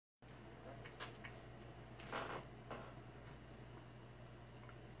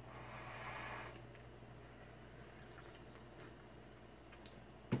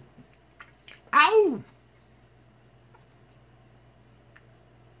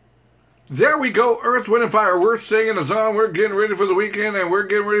There we go, Earth, Wind, and Fire. We're singing a song. We're getting ready for the weekend, and we're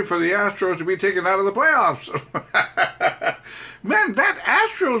getting ready for the Astros to be taken out of the playoffs. Man, that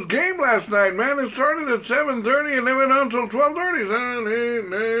Astros game last night, man, it started at 7:30 and it went on until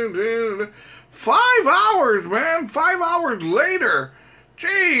 12:30. 5 hours, man. 5 hours later.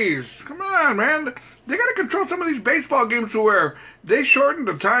 Jeez, come on, man. They got to control some of these baseball games to where they shortened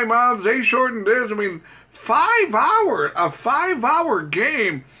the timeouts, they shortened this. I mean, 5 hours, a 5-hour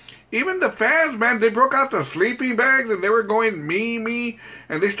game. Even the fans, man, they broke out the sleeping bags and they were going me,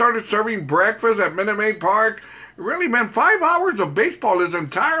 and they started serving breakfast at Minute Maid Park. Really, man, 5 hours of baseball is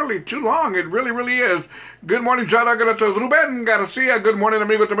entirely too long. It really, really is. Good morning, shout out to Ruben Garcia. Good morning,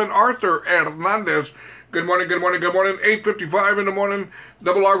 amigo, también Arthur Hernandez. Good morning, good morning, good morning. 8:55 in the morning.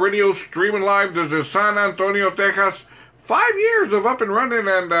 RRR Radio streaming live. This is San Antonio, Texas. 5 years of up and running,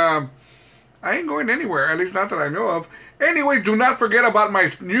 and I ain't going anywhere, at least not that I know of. Anyway, do not forget about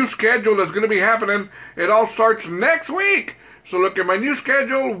my new schedule that's going to be happening. It all starts next week. So look, at my new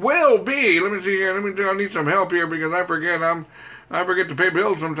schedule will be, let me see here, I need some help here because I forget to pay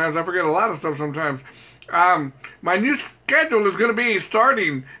bills sometimes. I forget a lot of stuff sometimes. My new schedule is going to be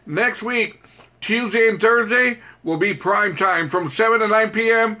starting next week. Tuesday and Thursday will be prime time from 7 to 9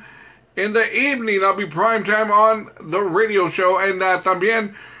 p.m. In the evening, I'll be prime time on the radio show. And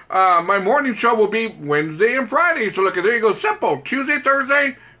también, my morning show will be Wednesday and Friday. So look, there you go. Simple. Tuesday,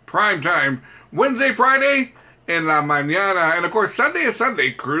 Thursday, prime time. Wednesday, Friday, en la mañana. And of course, Sunday is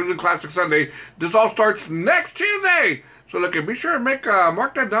Sunday. Cruising Classic Sunday. This all starts next Tuesday. So look, be sure to mark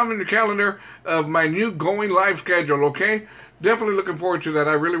that down on your calendar of my new going live schedule, okay? Definitely looking forward to that.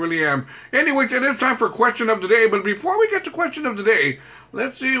 I really, really am. Anyways, it is time for question of the day. But before we get to question of the day,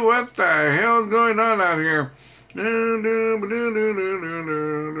 let's see what the hell is going on out here. Let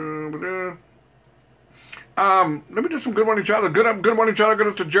me do some good morning shout out. Good morning shout out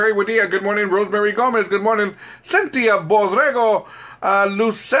goes to Jerry Wadilla. Good morning, Rosemary Gomez. Good morning, Cynthia Borrego.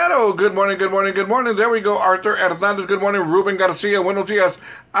 Lucero, good morning, good morning, good morning. There we go. Arthur Hernandez, good morning. Ruben Garcia, buenos dias.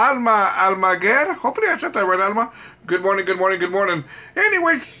 Alma Almaguer, hopefully I said that right, Alma. Good morning, good morning, good morning.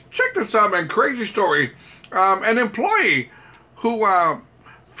 Anyways, check this out, man. Crazy story. An employee who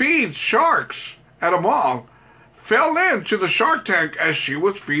feeds sharks at a mall fell into the shark tank as she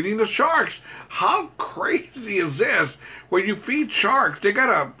was feeding the sharks. How crazy is this? Where you feed sharks. They got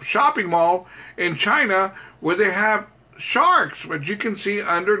a shopping mall in China where they have sharks, but you can see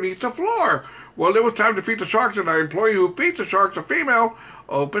underneath the floor. Well, it was time to feed the sharks, and the employee who feeds the sharks, a female,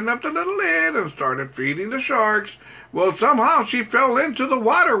 opened up the little lid and started feeding the sharks. Well, somehow she fell into the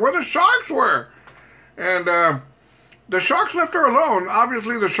water where the sharks were. And the sharks left her alone.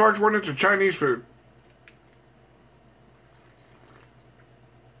 Obviously, the sharks weren't into Chinese food.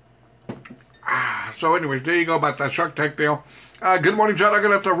 So anyways, there you go about that Shark Tank deal. Good morning, John. I'm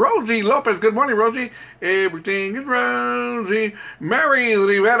going to have to Rosie Lopez. Good morning, Rosie. Everything is rosy. Mary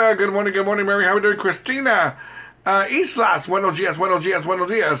Rivera. Good morning, Mary. How are we doing? Christina Islas. Buenos dias, buenos dias, buenos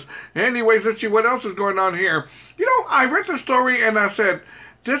dias. Anyways, let's see what else is going on here. You know, I read the story and I said,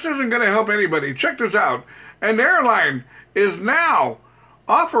 this isn't going to help anybody. Check this out. An airline is now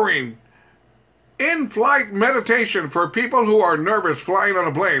offering in-flight meditation for people who are nervous flying on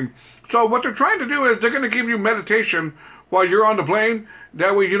a plane. So what they're trying to do is they're going to give you meditation while you're on the plane.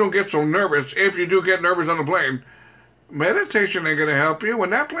 That way you don't get so nervous if you do get nervous on the plane. Meditation ain't going to help you. When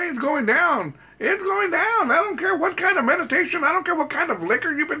that plane's going down, it's going down. I don't care what kind of meditation. I don't care what kind of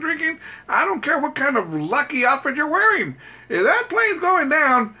liquor you've been drinking. I don't care what kind of lucky outfit you're wearing. If that plane's going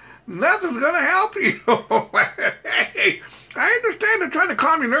down, nothing's going to help you. Hey, I understand they're trying to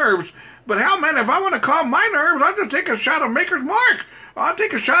calm your nerves. But hell, man, if I want to calm my nerves, I'll just take a shot of Maker's Mark. I'll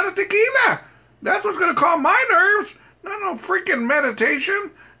take a shot of tequila. That's what's going to calm my nerves. No freaking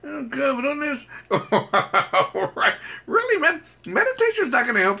meditation. Oh, goodness. Right. Really, man, meditation's not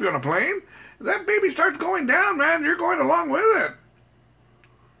going to help you on a plane. If that baby starts going down, man, you're going along with it.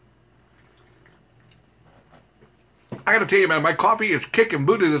 I got to tell you, man, my coffee is kicking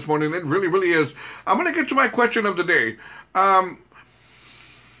booty this morning. It really, really is. I'm going to get to my question of the day. I'm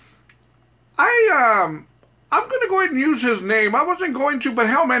going to go ahead and use his name. I wasn't going to, but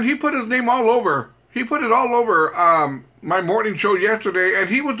hell, man, he put his name all over. He put it all over my morning show yesterday, and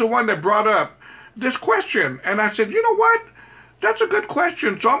he was the one that brought up this question. And I said, you know what? That's a good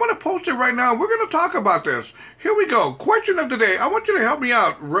question. So I'm going to post it right now. We're going to talk about this. Here we go. Question of the day. I want you to help me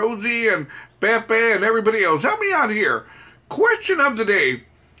out, Rosie and Pepe and everybody else. Help me out here. Question of the day.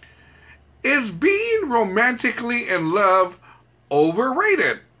 Is being romantically in love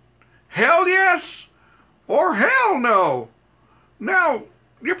overrated? Hell yes or hell no? Now,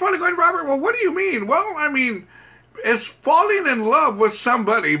 you're probably going, Robert, well, what do you mean? Well, I mean, is falling in love with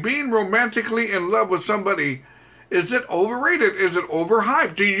somebody, being romantically in love with somebody, is it overrated? Is it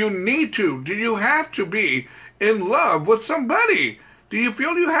overhyped? Do you need to? Do you have to be in love with somebody? Do you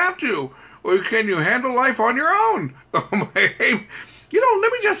feel you have to? Or can you handle life on your own? You know,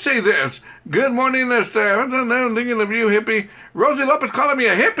 let me just say this. Good morning, Esther. I'm thinking of you, hippie. Rosie Lopez calling me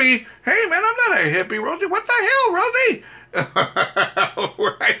a hippie. Hey, man, I'm not a hippie, Rosie. What the hell, Rosie?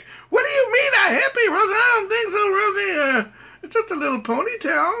 Right. What do you mean, a hippie, Rosie? I don't think so, Rosie. It's just a little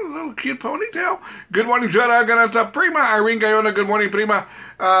ponytail, a little cute ponytail. Good morning, Jada. Ganata. Prima, Irene Gayona. Good morning, Prima.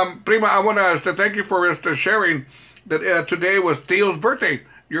 Prima, I want to thank you for sharing that today was Theo's birthday.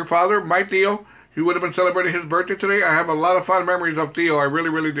 Your father, my Theo, he would have been celebrating his birthday today. I have a lot of fond memories of Theo. I really,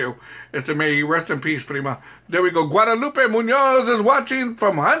 really do. May he rest in peace, Prima. There we go. Guadalupe Munoz is watching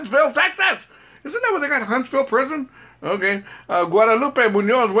from Huntsville, Texas. Isn't that what they got, Huntsville Prison? Okay. Guadalupe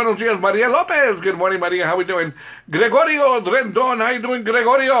Munoz, buenos dias. Maria Lopez, good morning, Maria. How we doing? Gregorio Rendon, how you doing,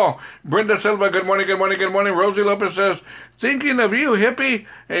 Gregorio? Brenda Silva, good morning, good morning, good morning. Rosie Lopez says, thinking of you, hippie.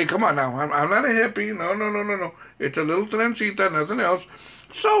 Hey, come on now. I'm not a hippie. No. It's a little trencita, nothing else.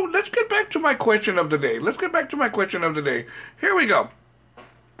 So, let's get back to my question of the day. Here we go.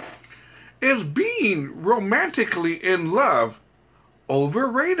 Is being romantically in love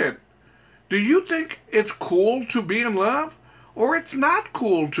overrated? Do you think it's cool to be in love? Or it's not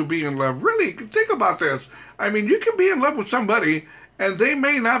cool to be in love? Really, think about this. I mean, you can be in love with somebody, and they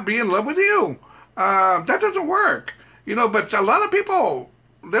may not be in love with you. That doesn't work. You know, but a lot of people,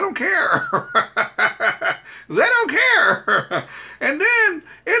 they don't care. They don't care. And then,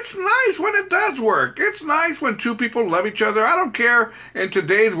 it's nice when it does work. It's nice when two people love each other. I don't care in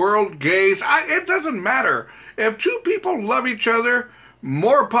today's world, gays. It doesn't matter. If two people love each other,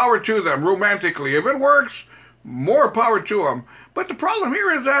 more power to them romantically. If it works, more power to them. But the problem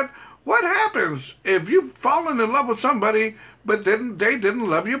here is that what happens if you've fallen in love with somebody, but they didn't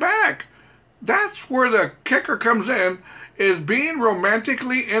love you back? That's where the kicker comes in. Is being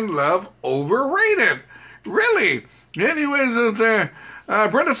romantically in love overrated? Really? Anyways,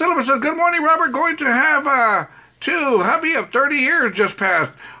 Brenda Sullivan says, good morning, Robert. Going to have two hubby of 30 years just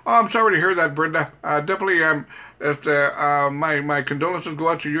passed. Oh, I'm sorry to hear that, Brenda. Definitely, my condolences go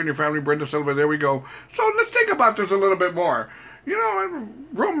out to you and your family, Brenda Silva. There we go. So let's think about this a little bit more. You know,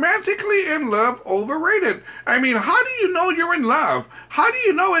 romantically in love, overrated. I mean, how do you know you're in love? How do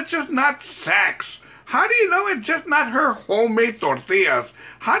you know it's just not sex? How do you know it's just not her homemade tortillas?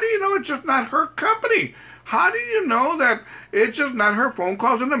 How do you know it's just not her company? How do you know that it's just not her phone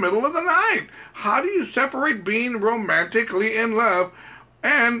calls in the middle of the night? How do you separate being romantically in love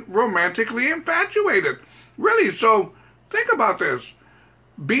and romantically infatuated? Really, so think about this.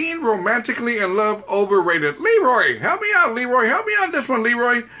 Being romantically in love, overrated. Leroy, help me out, Leroy. Help me on this one,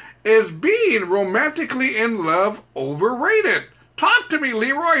 Leroy. Is being romantically in love overrated? Talk to me,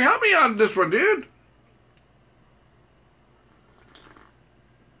 Leroy. Help me on this one, dude.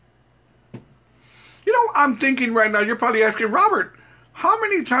 You know, I'm thinking right now, you're probably asking, Robert, how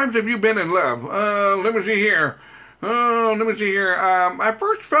many times have you been in love? Let me see here. I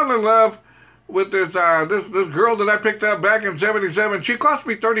first fell in love with this girl that I picked up back in '77. She cost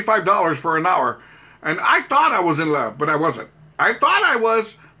me $35 for an hour. And I thought I was in love, but I wasn't. I thought I was,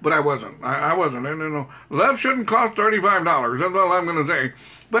 but I wasn't. I wasn't. No. Love shouldn't cost $35. That's all I'm going to say.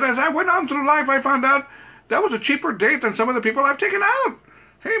 But as I went on through life, I found out that was a cheaper date than some of the people I've taken out.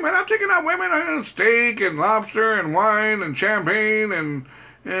 Hey, man, I've taken out women, steak and lobster and wine and champagne and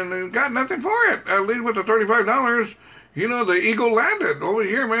got nothing for it. At least with the $35, you know, the eagle landed over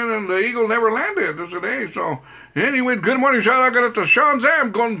here, man, and the eagle never landed today. So, anyway, good morning. Shout out to Sean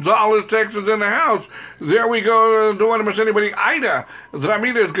Zam Gonzalez, Texas, in the house. There we go. Don't want to miss anybody. Ida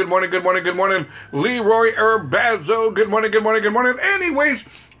Ramirez, good morning, good morning, good morning. Leroy Urbazo, good morning, good morning, good morning. Anyways,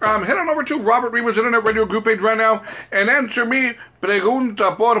 head on over to Robert Rivas Internet Radio group page right now and answer me.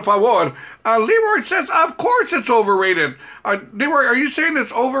 Pregunta, por favor. Leroy says, of course it's overrated. Leroy, are you saying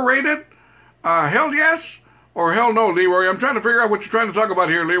it's overrated? Hell yes or hell no, Leroy? I'm trying to figure out what you're trying to talk about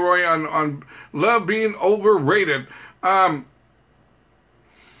here, Leroy, on love being overrated.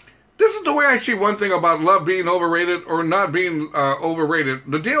 This is the way I see one thing about love being overrated or not being overrated.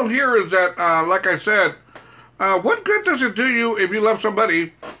 The deal here is that, like I said, what good does it do you if you love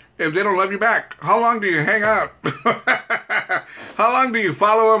somebody if they don't love you back? How long do you hang out? How long do you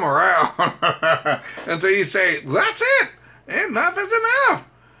follow them around until you say, that's it, enough is enough?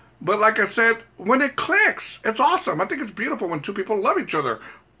 But like I said, when it clicks, it's awesome. I think it's beautiful when two people love each other.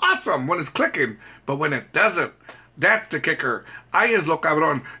 Awesome when it's clicking. But when it doesn't, That's the kicker. Ahí es lo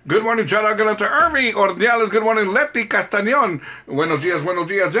cabrón. Good morning, shout out to Irving Ordiales. Good morning, Lefty Castañon. Buenos dias, buenos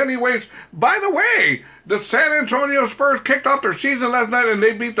dias. Anyways, by the way, the San Antonio Spurs kicked off their season last night and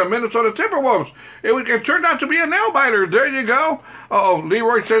they beat the Minnesota Timberwolves. It turned out to be a nail-biter. There you go. Uh-oh,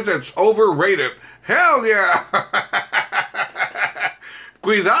 Leroy says it's overrated. Hell yeah.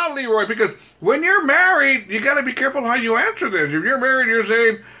 Cuidado, Leroy, because when you're married, you got to be careful how you answer this. If you're married, you're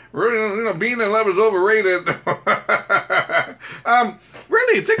saying, being in love is overrated.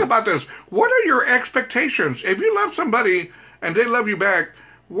 Really, think about this. What are your expectations? If you love somebody and they love you back,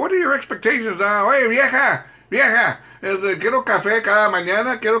 what are your expectations now? Hey, vieja, quiero café cada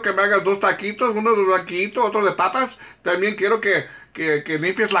mañana, quiero que me hagas 2 taquitos, uno de blanquito, otro de papas. También quiero que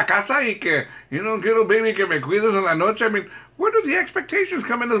limpies la casa y que, quiero, baby, que me cuides en la noche. I mean, where do the expectations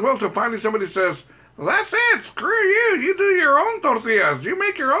come in as well? So finally somebody says, well, that's it, screw you, you do your own tortillas, you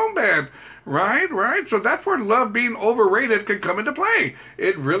make your own bed. Right? So that's where love being overrated can come into play.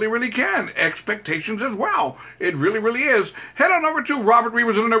 It really, really can. Expectations as well. It really, really is. Head on over to Robert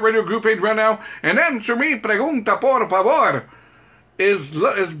Rivas on the radio group page right now and answer me pregunta por favor. Is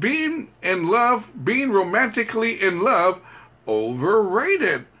being in love, being romantically in love,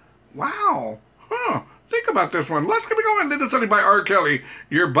 overrated? Wow. Think about this one. Let's get going. This is something by R. Kelly.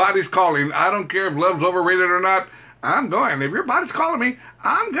 Your body's calling. I don't care if love's overrated or not. I'm going. If your body's calling me,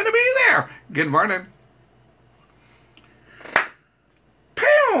 I'm going to be there. Good morning.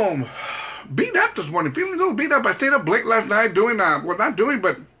 Bam! Beat up this morning. Feeling a little beat up. I stayed up late last night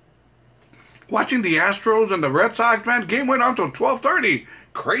but watching the Astros and the Red Sox, man. Game went on till 12:30.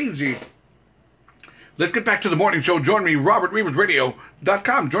 Crazy. Let's get back to the morning show. Join me,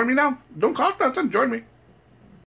 robertrivasradio.com. Join me now. Don't cost nothing. Join me.